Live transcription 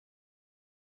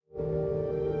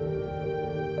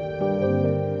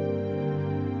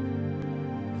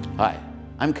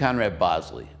I'm Conrad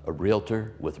Bosley, a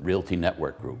realtor with Realty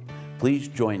Network Group. Please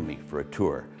join me for a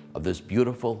tour of this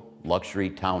beautiful luxury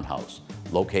townhouse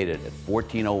located at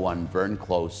 1401 Verne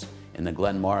Close in the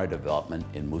Glenmaura development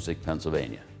in Moosic,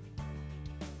 Pennsylvania.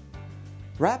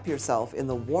 Wrap yourself in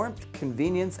the warmth,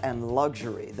 convenience, and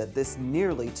luxury that this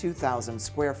nearly 2,000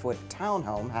 square foot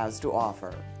townhome has to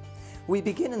offer. We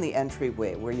begin in the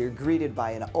entryway where you're greeted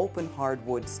by an open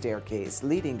hardwood staircase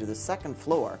leading to the second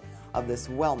floor of this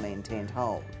well-maintained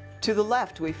home. To the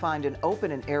left, we find an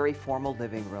open and airy formal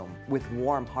living room with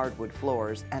warm hardwood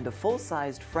floors and a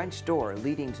full-sized French door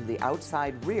leading to the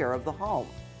outside rear of the home,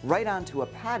 right onto a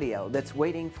patio that's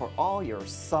waiting for all your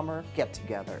summer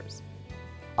get-togethers.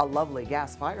 A lovely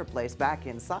gas fireplace back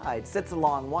inside sits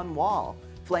along one wall,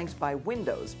 flanked by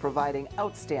windows providing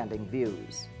outstanding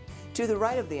views. To the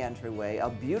right of the entryway, a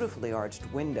beautifully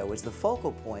arched window is the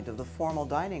focal point of the formal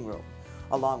dining room,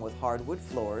 along with hardwood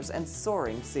floors and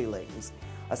soaring ceilings.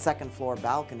 A second-floor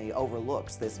balcony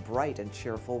overlooks this bright and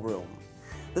cheerful room.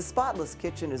 The spotless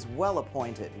kitchen is well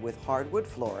appointed with hardwood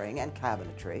flooring and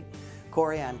cabinetry,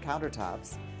 Corian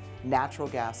countertops, natural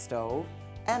gas stove,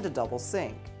 and a double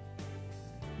sink.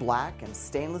 Black and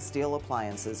stainless steel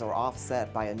appliances are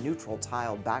offset by a neutral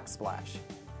tiled backsplash.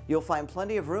 You'll find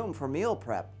plenty of room for meal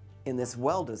prep in this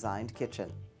well-designed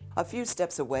kitchen. A few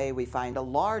steps away, we find a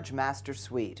large master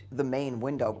suite. The main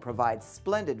window provides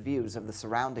splendid views of the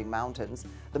surrounding mountains.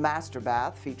 The master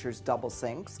bath features double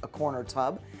sinks, a corner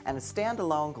tub, and a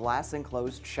standalone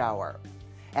glass-enclosed shower.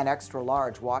 An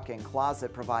extra-large walk-in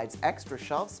closet provides extra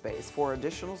shelf space for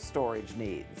additional storage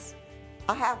needs.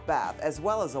 A half bath, as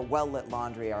well as a well-lit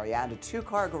laundry area and a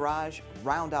two-car garage,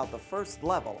 round out the first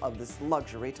level of this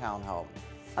luxury townhome.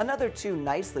 Another two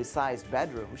nicely sized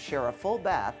bedrooms share a full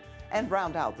bath and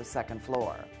round out the second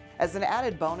floor. As an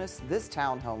added bonus, this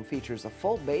townhome features a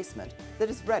full basement that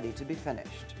is ready to be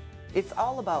finished. It's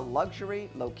all about luxury,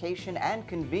 location, and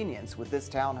convenience with this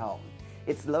townhome.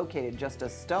 It's located just a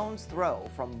stone's throw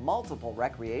from multiple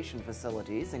recreation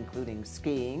facilities, including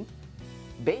skiing,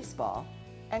 baseball,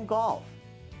 and golf,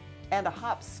 and a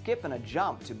hop, skip, and a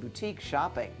jump to boutique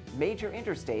shopping, major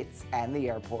interstates, and the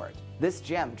airport. This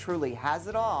gem truly has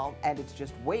it all, and it's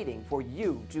just waiting for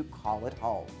you to call it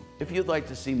home. If you'd like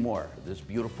to see more of this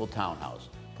beautiful townhouse,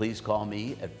 please call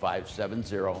me at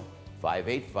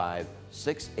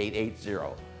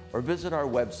 570-585-6880 or visit our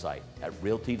website at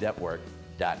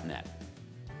realtynetwork.net.